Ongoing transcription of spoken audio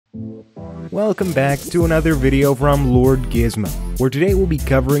Welcome back to another video from Lord Gizmo, where today we'll be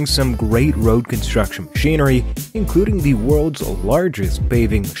covering some great road construction machinery, including the world's largest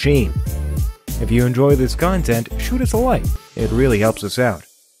paving machine. If you enjoy this content, shoot us a like, it really helps us out.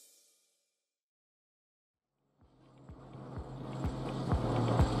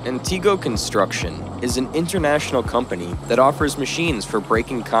 Andale Construction is an international company that offers machines for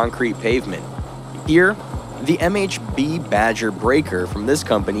breaking concrete pavement. Here, the MHB Badger breaker from this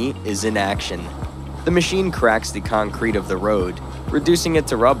company is in action. The machine cracks the concrete of the road, reducing it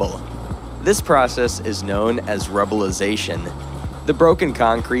to rubble. This process is known as rubbleization. The broken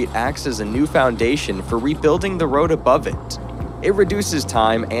concrete acts as a new foundation for rebuilding the road above it. It reduces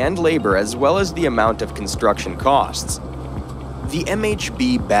time and labor as well as the amount of construction costs. The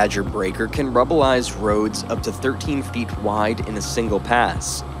MHB Badger breaker can rubbleize roads up to 13 feet wide in a single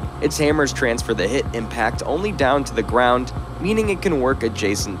pass. Its hammers transfer the hit impact only down to the ground, meaning it can work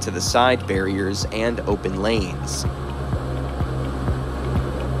adjacent to the side barriers and open lanes.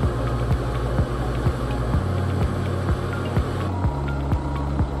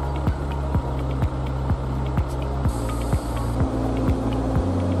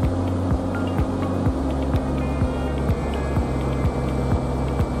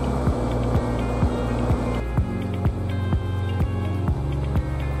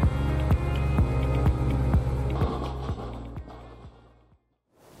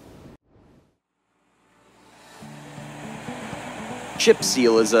 Chip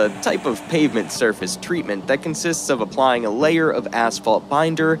seal is a type of pavement surface treatment that consists of applying a layer of asphalt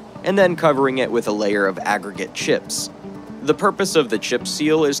binder and then covering it with a layer of aggregate chips. The purpose of the chip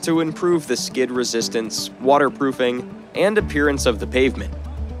seal is to improve the skid resistance, waterproofing, and appearance of the pavement.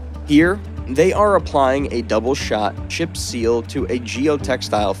 Here, they are applying a double-shot chip seal to a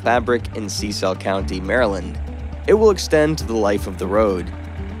geotextile fabric in Cecil County, Maryland. It will extend the life of the road.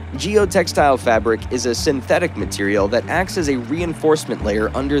 Geotextile fabric is a synthetic material that acts as a reinforcement layer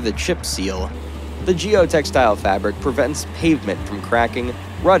under the chip seal. The geotextile fabric prevents pavement from cracking,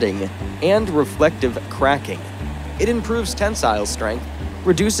 rutting, and reflective cracking. It improves tensile strength,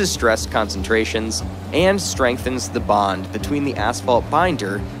 reduces stress concentrations, and strengthens the bond between the asphalt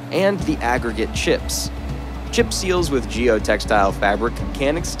binder and the aggregate chips. Chip seals with geotextile fabric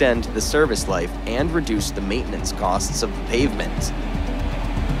can extend the service life and reduce the maintenance costs of the pavement.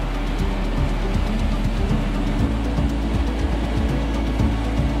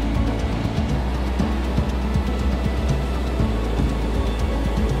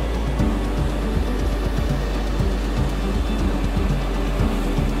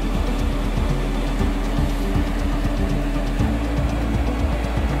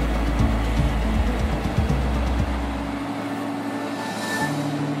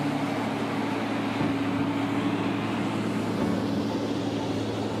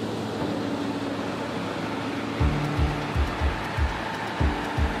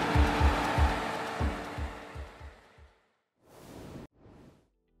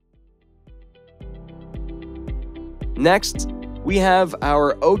 Next, we have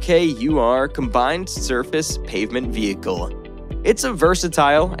our Ocore Combined Surface Pavement Vehicle. It's a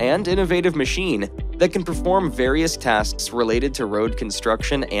versatile and innovative machine that can perform various tasks related to road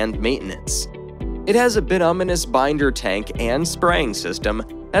construction and maintenance. It has a bituminous binder tank and spraying system,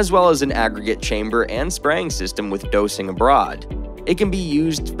 as well as an aggregate chamber and spraying system with dosing abroad. It can be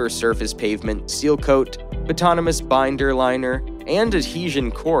used for surface pavement, seal coat, bituminous binder liner, and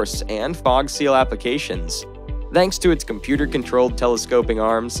adhesion course and fog seal applications. Thanks to its computer-controlled telescoping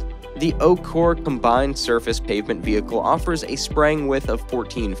arms, the Ocore Combined Surface Pavement Vehicle offers a spraying width of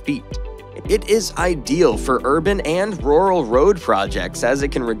 14 feet. It is ideal for urban and rural road projects as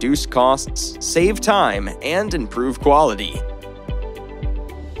it can reduce costs, save time, and improve quality.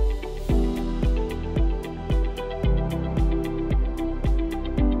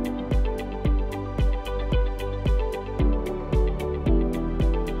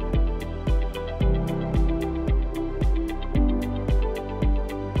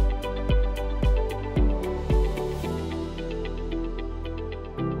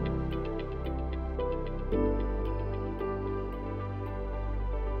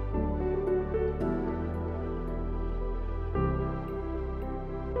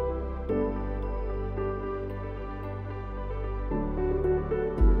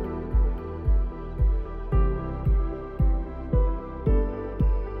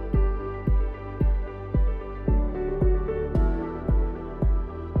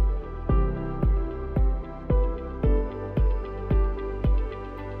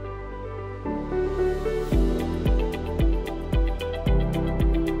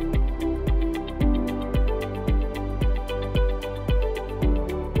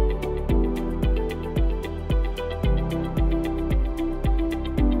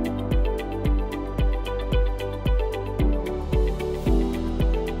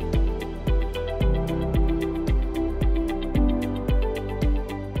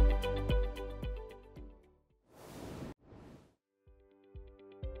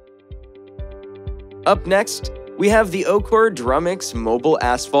 Up next, we have the Ocore Drumix mobile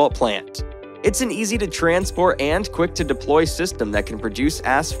asphalt plant. It's an easy-to-transport and quick-to-deploy system that can produce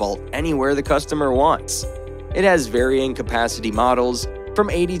asphalt anywhere the customer wants. It has varying capacity models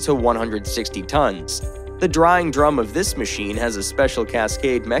from 80 to 160 tons. The drying drum of this machine has a special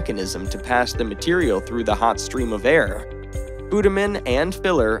cascade mechanism to pass the material through the hot stream of air. Bitumen and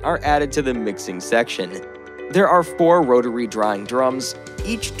filler are added to the mixing section. There are 4 rotary drying drums,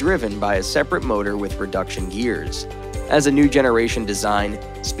 each driven by a separate motor with reduction gears. As a new generation design,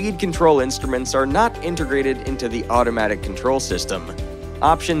 speed control instruments are not integrated into the automatic control system.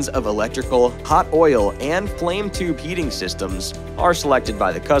 Options of electrical, hot oil, and flame tube heating systems are selected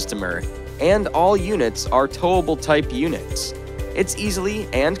by the customer, and all units are towable type units. It's easily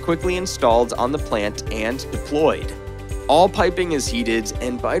and quickly installed on the plant and deployed. All piping is heated,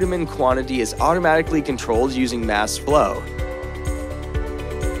 and bitumen quantity is automatically controlled using mass flow.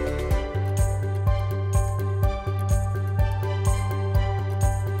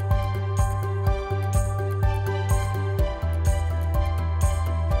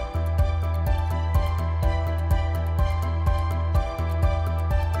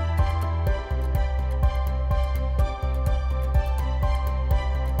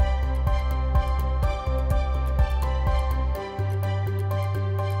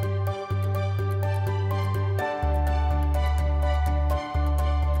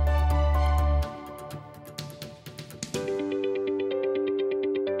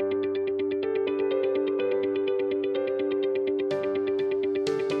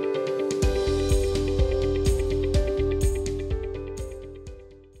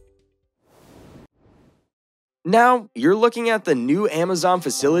 Now, you're looking at the new Amazon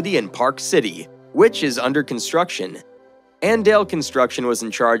facility in Park City, which is under construction. Andale Construction was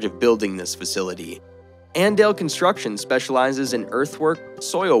in charge of building this facility. Andale Construction specializes in earthwork,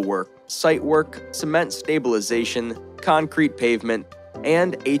 soil work, site work, cement stabilization, concrete pavement,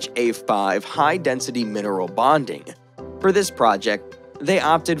 and HA5 high-density mineral bonding. For this project, they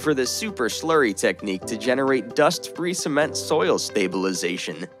opted for the super slurry technique to generate dust-free cement soil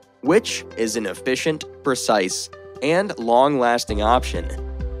stabilization, which is an efficient, precise, and long-lasting option.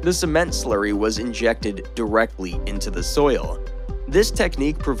 The cement slurry was injected directly into the soil. This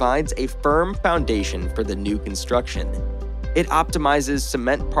technique provides a firm foundation for the new construction. It optimizes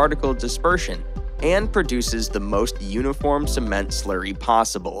cement particle dispersion and produces the most uniform cement slurry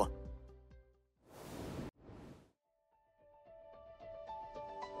possible.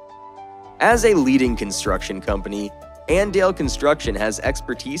 As a leading construction company, Andale Construction has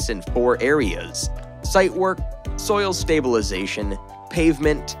expertise in 4 areas: site work, soil stabilization,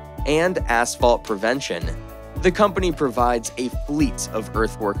 pavement, and asphalt prevention. The company provides a fleet of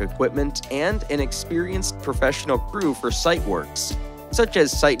earthwork equipment and an experienced professional crew for site works, such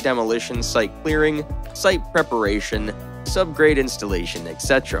as site demolition, site clearing, site preparation, subgrade installation,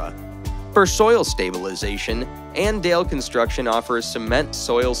 etc. For soil stabilization, Andale Construction offers cement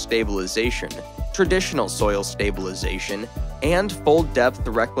soil stabilization, traditional soil stabilization, and full-depth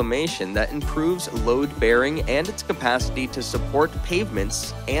reclamation that improves load bearing and its capacity to support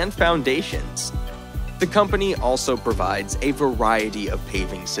pavements and foundations. The company also provides a variety of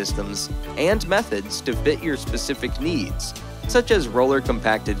paving systems and methods to fit your specific needs, such as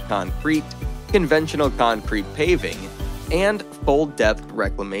roller-compacted concrete, conventional concrete paving, and full-depth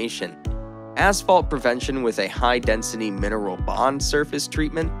reclamation. Asphalt prevention with a high-density mineral bond surface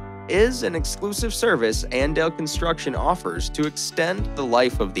treatment is an exclusive service Andale Construction offers to extend the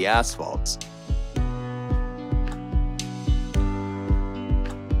life of the asphalts.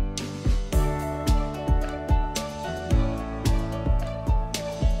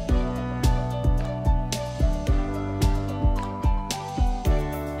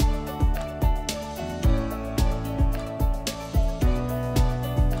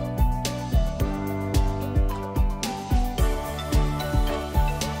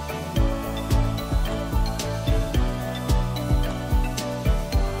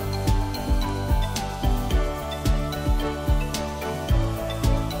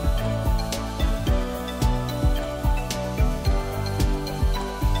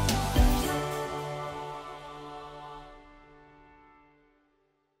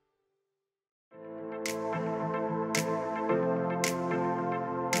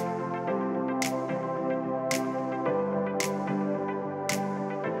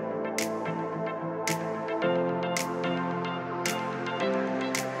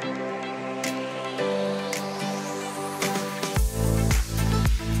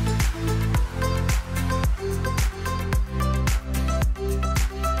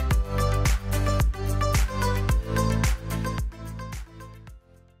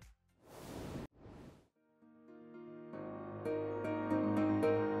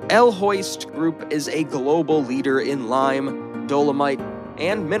 El Hoist Group is a global leader in lime, dolomite,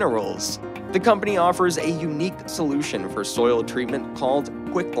 and minerals. The company offers a unique solution for soil treatment called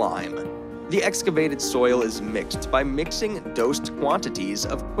quicklime. The excavated soil is mixed by mixing dosed quantities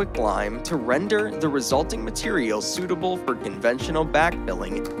of quicklime to render the resulting material suitable for conventional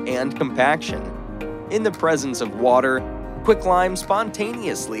backfilling and compaction. In the presence of water, quicklime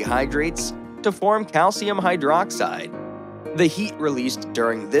spontaneously hydrates to form calcium hydroxide. The heat released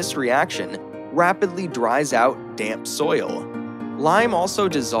during this reaction rapidly dries out damp soil. Lime also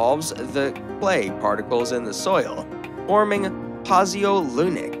dissolves the clay particles in the soil, forming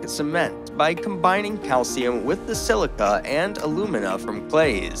pozzolanic cement by combining calcium with the silica and alumina from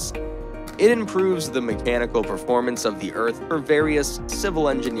clays. It improves the mechanical performance of the earth for various civil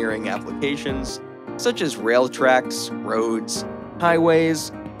engineering applications, such as rail tracks, roads,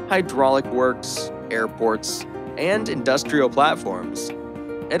 highways, hydraulic works, airports, and industrial platforms.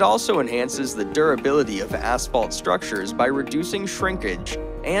 It also enhances the durability of asphalt structures by reducing shrinkage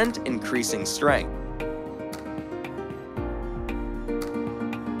and increasing strength.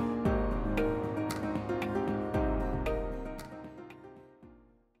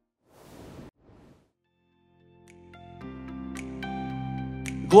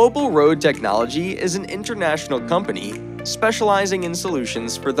 Global Road Technology is an international company specializing in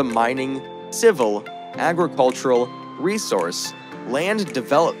solutions for the mining, civil, agricultural, resource, land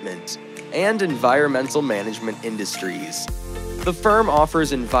development, and environmental management industries. The firm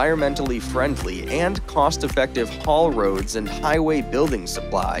offers environmentally friendly and cost-effective haul roads and highway building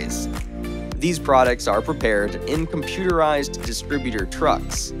supplies. These products are prepared in computerized distributor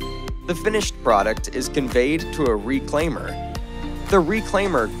trucks. The finished product is conveyed to a reclaimer. The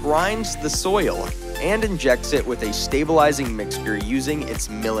reclaimer grinds the soil and injects it with a stabilizing mixture using its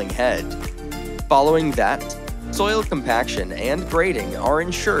milling head. Following that, soil compaction and grading are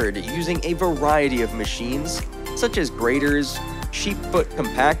ensured using a variety of machines such as graders, sheep foot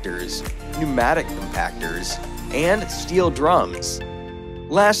compactors, pneumatic compactors, and steel drums.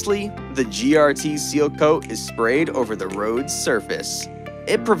 Lastly, the GRT seal coat is sprayed over the road's surface.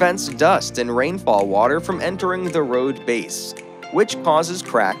 It prevents dust and rainfall water from entering the road base, which causes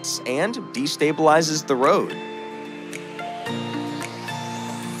cracks and destabilizes the road.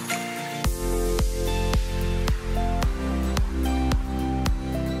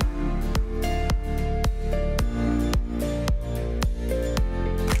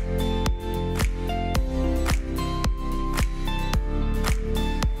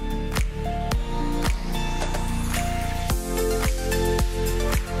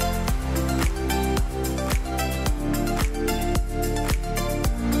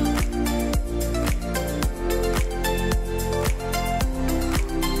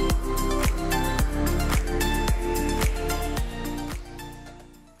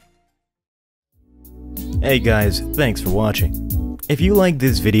 Hey guys, thanks for watching. If you liked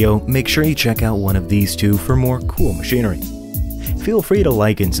this video, make sure you check out one of these two for more cool machinery. Feel free to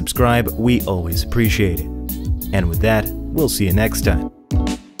like and subscribe, we always appreciate it. And with that, we'll see you next time.